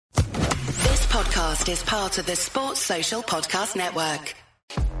podcast is part of the Sports Social Podcast Network.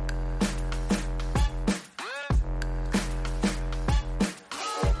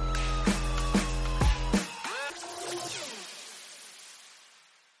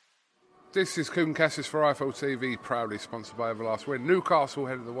 This is Kuhn Cassis for IFL TV, proudly sponsored by Everlast Win. Newcastle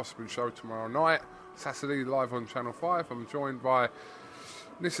head of the Wasserman Show tomorrow night, Saturday, live on Channel 5. I'm joined by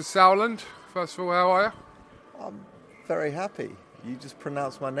Nisse Sauerland. First of all, how are you? I'm very happy. You just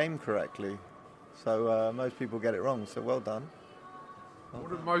pronounced my name correctly. So most people get it wrong, so well done. What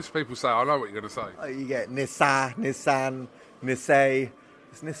do most people say? I know what you're going to say. Oh, you get Nissa, Nissan, Nisse.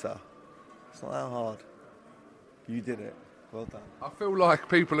 It's Nissa. It's not that hard. You did it. Well done. I feel like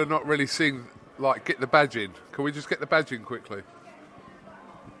people are not really seeing, like, get the badge in. Can we just get the badge in quickly?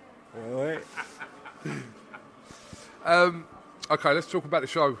 Wait. Okay, let's talk about the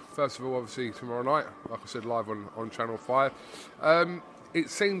show. First of all, obviously, tomorrow night, like I said, live on Channel 5. It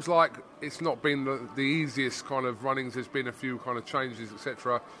seems like it's not been the easiest kind of runnings. There's been a few kind of changes,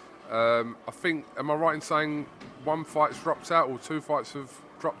 etc. I think, am I right in saying one fight's dropped out or two fights have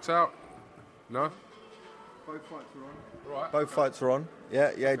dropped out? No? Both fights are on. Right. Both fights are on.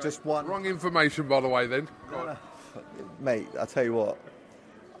 Yeah, okay. Just one. Wrong information, by the way, then. No. Mate, I tell you what,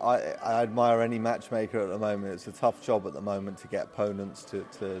 I admire any matchmaker at the moment. It's a tough job at the moment to get opponents to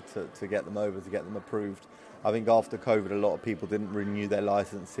get them over, to get them approved. I think after COVID, a lot of people didn't renew their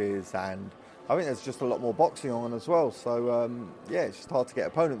licenses, and I think there's just a lot more boxing on as well. So, it's just hard to get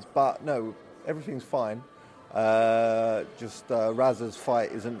opponents. But no, everything's fine. Raz's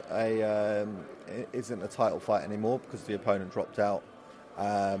fight isn't a title fight anymore because the opponent dropped out,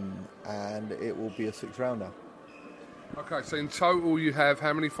 and it will be a 6-rounder. Okay, so in total you have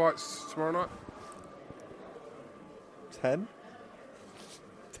how many fights tomorrow night? 10?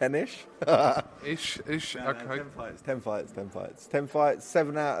 10-ish? Ish, no, okay. 10 fights. 10 fights,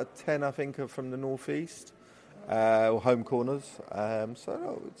 7 out of 10 I think are from the northeast, or home corners. It's...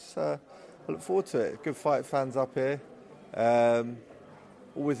 I look forward to it. Good fight fans up here.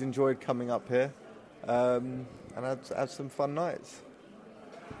 Always enjoyed coming up here, and had some fun nights.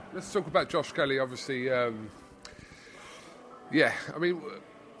 Let's talk about Josh Kelly. Obviously, I mean,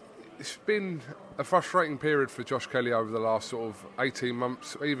 it's been a frustrating period for Josh Kelly over the last sort of 18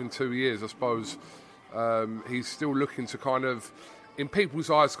 months, even 2 years, I suppose. He's still looking to kind of, in people's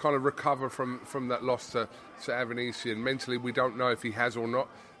eyes, kind of recover from that loss to Avanesian. Mentally, we don't know if he has or not.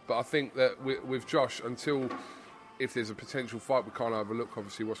 But I think that with Josh, until if there's a potential fight, we can't overlook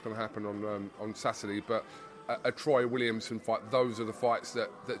obviously what's going to happen on Saturday. But a Troy Williamson fight, those are the fights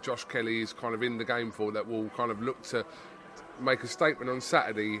that Josh Kelly is kind of in the game for, that will kind of look to make a statement on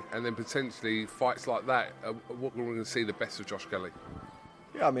Saturday, and then potentially fights like that, what we're going to see the best of Josh Kelly.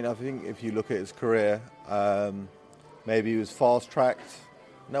 Yeah, I mean, I think if you look at his career, maybe he was fast-tracked.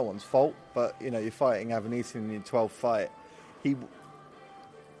 No one's fault, but, you're fighting Avanesian in your 12th fight.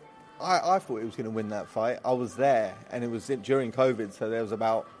 I thought he was going to win that fight. I was there, and it was during COVID, so there was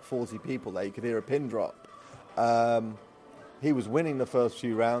about 40 people there. You could hear a pin drop. He was winning the first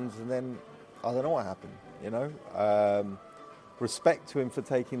few rounds, and then I don't know what happened, Respect to him for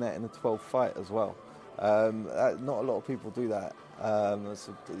taking that in the 12th fight as well. Not a lot of people do that.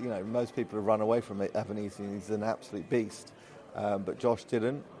 Most people have run away from it. Avanesian, he's an absolute beast. But Josh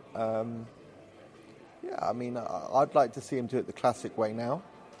didn't. I'd like to see him do it the classic way now,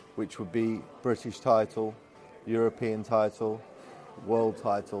 which would be British title, European title, world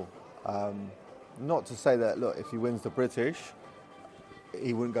title. Not to say that, look, if he wins the British,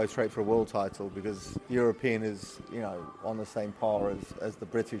 he wouldn't go straight for a world title, because European is, on the same par as the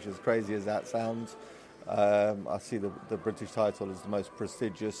British, as crazy as that sounds. I see the British title as the most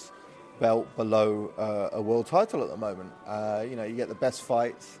prestigious belt below a world title at the moment. You get the best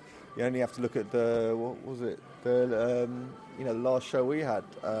fights. You only have to look at the last show we had.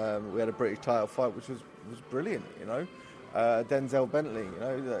 We had a British title fight, which was brilliant. Denzel Bentley,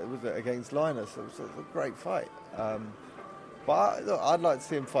 it was against Linus. It was a great fight. But look, I'd like to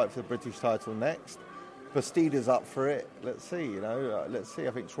see him fight for the British title next. Bastida's up for it. Let's see. Let's see. I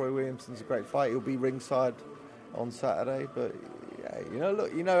think Troy Williamson's a great fight. He'll be ringside on Saturday. But yeah,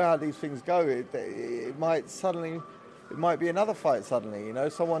 look, how these things go. It might be another fight suddenly,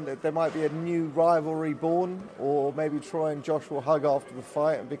 there might be a new rivalry born, or maybe Troy and Josh will hug after the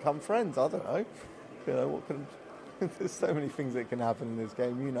fight and become friends. I don't know. There's so many things that can happen in this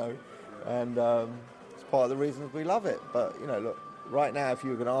game, and it's part of the reasons we love it. But, look, right now, if you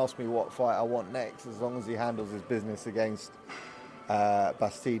were going to ask me what fight I want next, as long as he handles his business against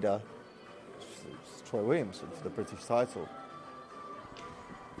Bastida, it's Troy Williamson for the British title.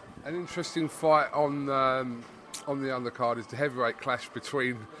 An interesting fight on on the undercard is the heavyweight clash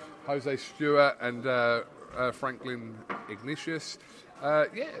between Jose Stewart and Franklin Ignatius.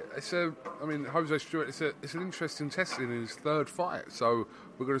 Jose Stewart, it's an interesting test in his third fight, so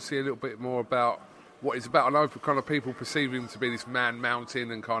we're going to see a little bit more about what he's about. I know kind of people perceive him to be this man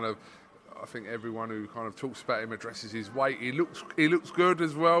mountain, and kind of, I think everyone who kind of talks about him addresses his weight. He looks good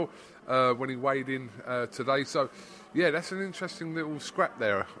as well when he weighed in today. So, yeah, that's an interesting little scrap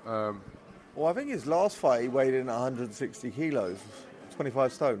there. Well, I think his last fight he weighed in at 160 kilos,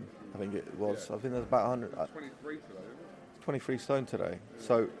 25 stone. I think it was. Yeah. I think that's about 100. 23 today. 23 stone today.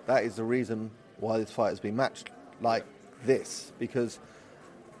 So that is the reason why this fight has been matched like this, because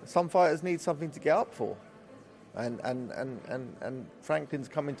some fighters need something to get up for, and Franklin's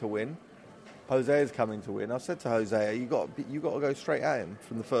coming to win. Jose is coming to win. I've said to Jose, you got to go straight at him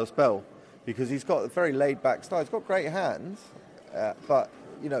from the first bell, because he's got a very laid back style. He's got great hands, but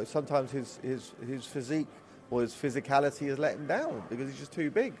sometimes his physique or his physicality has let him down because he's just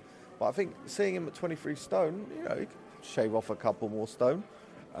too big. But I think seeing him at 23 stone, he could shave off a couple more stone.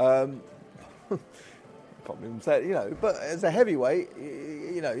 Can't even say, but as a heavyweight,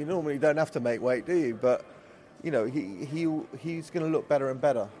 you normally don't have to make weight, do you? But he's going to look better and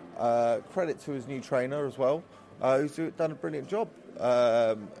better. Credit to his new trainer as well, who's done a brilliant job.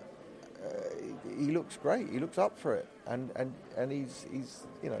 He looks great. He looks up for it, and he's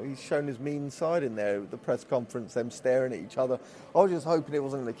shown his mean side in there. The press conference, them staring at each other. I was just hoping it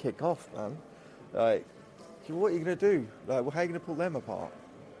wasn't going to kick off, man. Like, what are you going to do? Like, well, how are you going to pull them apart?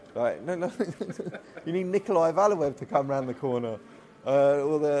 Like, no. You need Nikolai Valoev to come round the corner,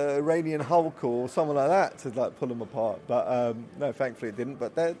 or the Iranian Hulk or someone like that to pull them apart. But no, thankfully it didn't.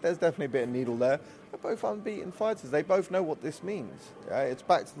 But there's definitely a bit of needle there. They're both unbeaten fighters. They both know what this means. It's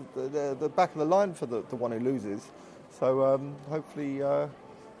back to the back of the line for the one who loses. So hopefully,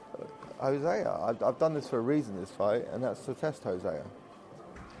 Hosea. I've done this for a reason, this fight, and that's to test Hosea.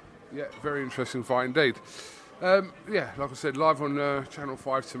 Yeah, very interesting fight indeed. Like I said, live on Channel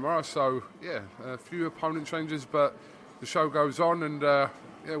 5 tomorrow. So, a few opponent changes, but the show goes on, and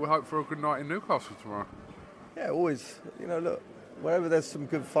we'll hope for a good night in Newcastle tomorrow. Yeah, always. Look, wherever there's some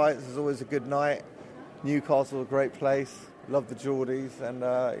good fights, there's always a good night. Newcastle, a great place. Love the Geordies. And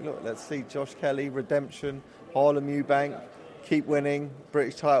look, let's see Josh Kelly, redemption, Harlem Eubank, keep winning,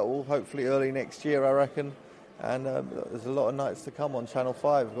 British title, hopefully early next year, I reckon. And there's a lot of nights to come on Channel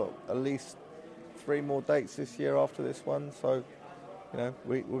 5. We've got at least 3 more dates this year after this one. So,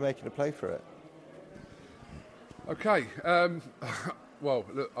 we're making a play for it. Okay. Well,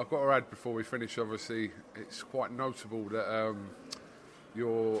 look, I've got to add before we finish, obviously, it's quite notable that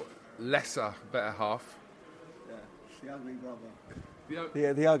your lesser better half... Yeah, the ugly brother.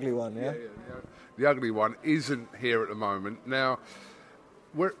 The ugly one, yeah? The ugly one isn't here at the moment. Now,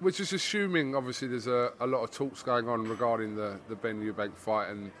 we're just assuming, obviously, there's a lot of talks going on regarding the Benn Eubank fight,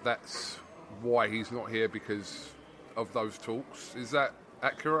 and that's why he's not here, because of those talks. Is that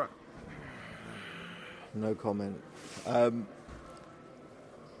accurate? No comment.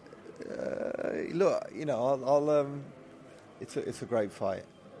 Look, it's a great fight.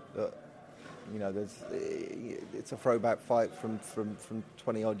 Look, it's a throwback fight from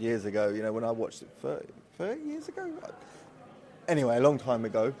 20 odd years ago. When I watched it 30 years ago. Anyway, a long time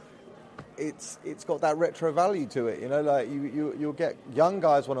ago. It's got that retro value to it. You'll get young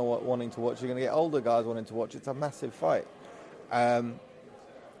guys wanting to watch. You're going to get older guys wanting to watch. It's a massive fight.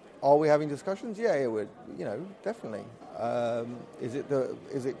 Are we having discussions? Yeah, we're, definitely.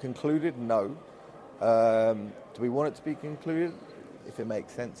 Is it concluded? No. Do we want it to be concluded? If it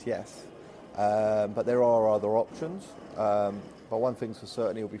makes sense, yes. But there are other options. But one thing's for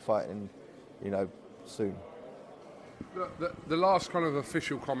certain, he'll be fighting, soon. The last kind of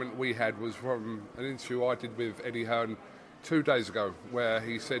official comment we had was from an interview I did with Eddie Hearn 2 days ago, where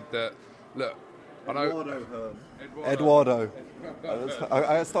he said that, look, Eduardo Hearn. Eduardo.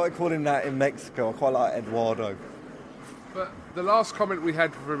 I started calling him that in Mexico. I quite like Eduardo. But the last comment we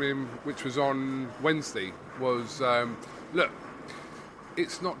had from him, which was on Wednesday, was, look,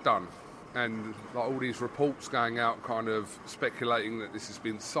 it's not done. And all these reports going out kind of speculating that this has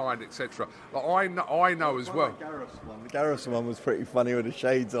been signed, etc. I know as well. The Garrison one was pretty funny with the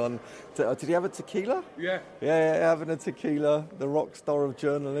shades on. Did he have a tequila? Yeah. Yeah, having a tequila, the rock star of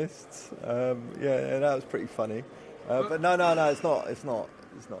journalists. That was pretty funny. But no, it's not.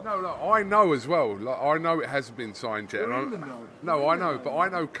 No, I know as well. I know it hasn't been signed yet. I know. But I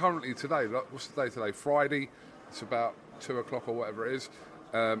know currently today, what's the day today? Friday. It's about 2 o'clock or whatever it is.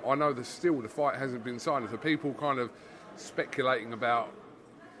 I know that still the fight hasn't been signed. So people kind of speculating about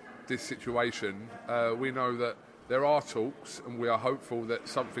this situation. We know that there are talks, and we are hopeful that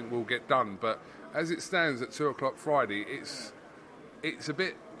something will get done. But as it stands at 2 o'clock Friday, it's a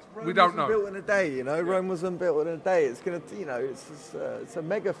bit. We don't know. Rome wasn't built in a day, you know. Yeah. Rome wasn't built in a day. It's going to, you know, it's a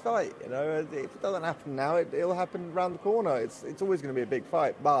mega fight, you know. If it doesn't happen now, it'll happen around the corner. It's always going to be a big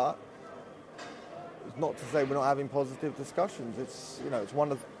fight, but it's not to say we're not having positive discussions. It's, you know, it's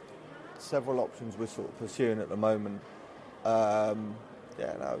one of several options we're sort of pursuing at the moment. I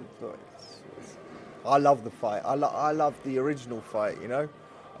love the fight. I love the original fight, you know.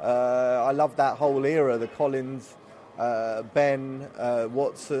 I love that whole era, the Collins. Benn,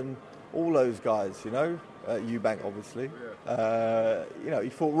 Watson, all those guys, you know, Eubank obviously. Yeah. You know, he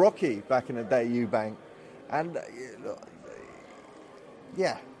fought Rocky back in the day, Eubank, and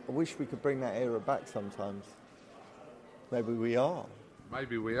I wish we could bring that era back sometimes. Maybe we are.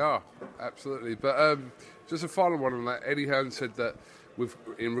 Maybe we are, absolutely. But just a final one on that. Eddie Hearn said that,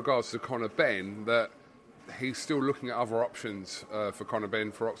 in regards to Conor Benn, that he's still looking at other options for Conor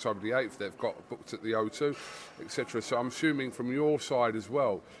Benn for October the 8th. They've got booked at the O2, etc. So I'm assuming from your side as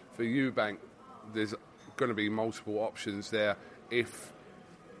well, for Eubank, there's going to be multiple options there if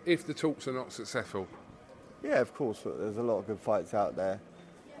the talks are not successful. Yeah, of course. There's a lot of good fights out there.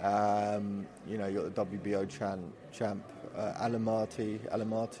 You know, you got the WBO champ Alamarty's, I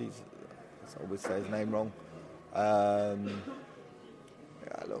always say his name wrong.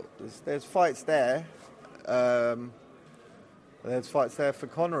 Look, there's fights there. There's fights there for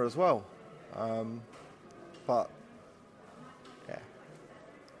Conor as well, but yeah.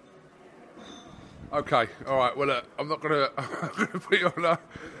 Okay, all right. Well, look, I'm not gonna put you on.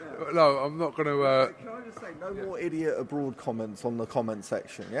 No, I'm not gonna. Can I just say no more idiot abroad comments on the comment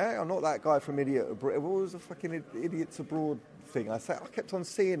section? Yeah, I'm not that guy from idiot abroad. What was the fucking idiots abroad thing? I kept on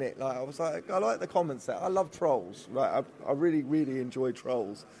seeing it. Like I was like, I like the comments there. I love trolls. Like I really, really enjoy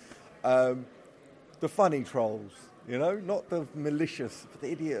trolls. The funny trolls, you know, not the malicious. But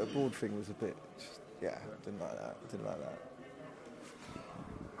the idiot abroad thing was a bit, didn't like that.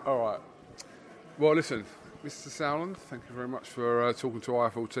 All right. Well, listen, Mr. Sauerland, thank you very much for talking to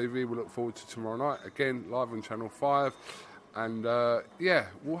IFL TV. We look forward to tomorrow night, again, live on Channel 5. And, well,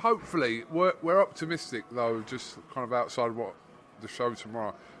 hopefully, we're optimistic, though, just kind of outside what the show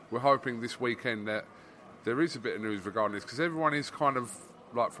tomorrow. We're hoping this weekend that there is a bit of news regarding this, because everyone is kind of,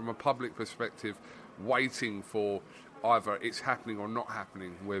 like, from a public perspective, waiting for either it's happening or not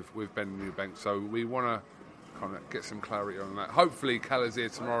happening with Benn and Eubank. So we want to kind of get some clarity on that. Hopefully Call's here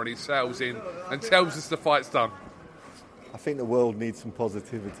tomorrow and he sails in and tells us the fight's done. I think the world needs some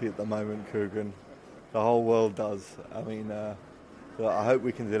positivity at the moment, Coogan. The whole world does. I mean, I hope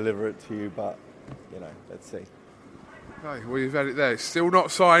we can deliver it to you, but, you know, let's see. Okay, well, you've had it there. It's still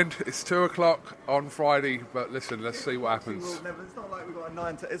not signed. It's 2 o'clock on Friday, but listen, let's see what happens. It's not like we've got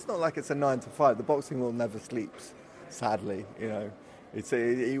it's not like it's a 9 to 5. The boxing world never sleeps, sadly. You know,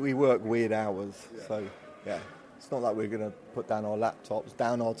 we work weird hours, so yeah. It's not like we're going to put down our laptops,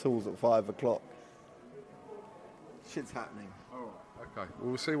 down our tools at 5 o'clock. Shit's happening. All right. Okay, well,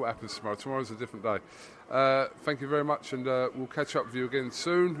 we'll see what happens tomorrow. Tomorrow's a different day. Thank you very much, and we'll catch up with you again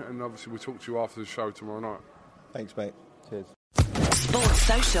soon, and obviously we'll talk to you after the show tomorrow night. Thanks, mate. Cheers. Sports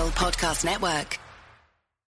Social Podcast Network.